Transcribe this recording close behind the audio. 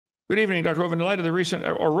Good evening, Dr. Wolf. In light of the recent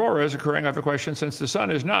auroras occurring, I have a question. Since the sun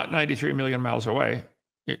is not 93 million miles away,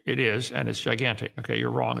 it is, and it's gigantic. Okay, you're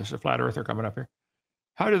wrong. It's a flat earther coming up here.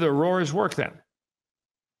 How do the auroras work then?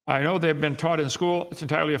 I know they've been taught in school. It's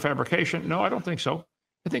entirely a fabrication. No, I don't think so.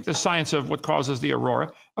 I think the science of what causes the aurora,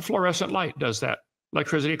 a fluorescent light does that.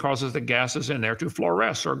 Electricity causes the gases in there to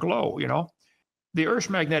fluoresce or glow, you know. The Earth's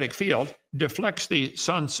magnetic field deflects the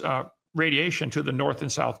sun's radiation to the north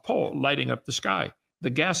and south pole, lighting up the sky. The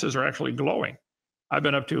gases are actually glowing. I've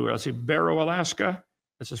been up to, let's see, Barrow, Alaska.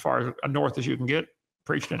 That's as far as north as you can get.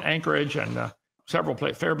 Preached in Anchorage and several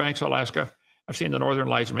places, Fairbanks, Alaska. I've seen the northern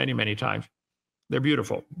lights many, many times. They're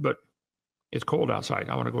beautiful, but it's cold outside.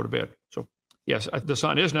 I want to go to bed. So yes, the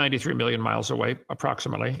sun is 93 million miles away,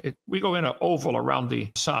 approximately. We go in an oval around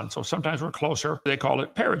the sun, so sometimes we're closer. They call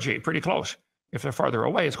it perigee, pretty close. If they're farther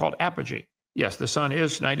away, it's called apogee. Yes, the sun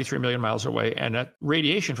is 93 million miles away, and that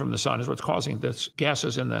radiation from the sun is what's causing the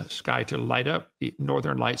gases in the sky to light up. The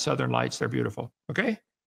northern lights, southern lights, they're beautiful. Okay?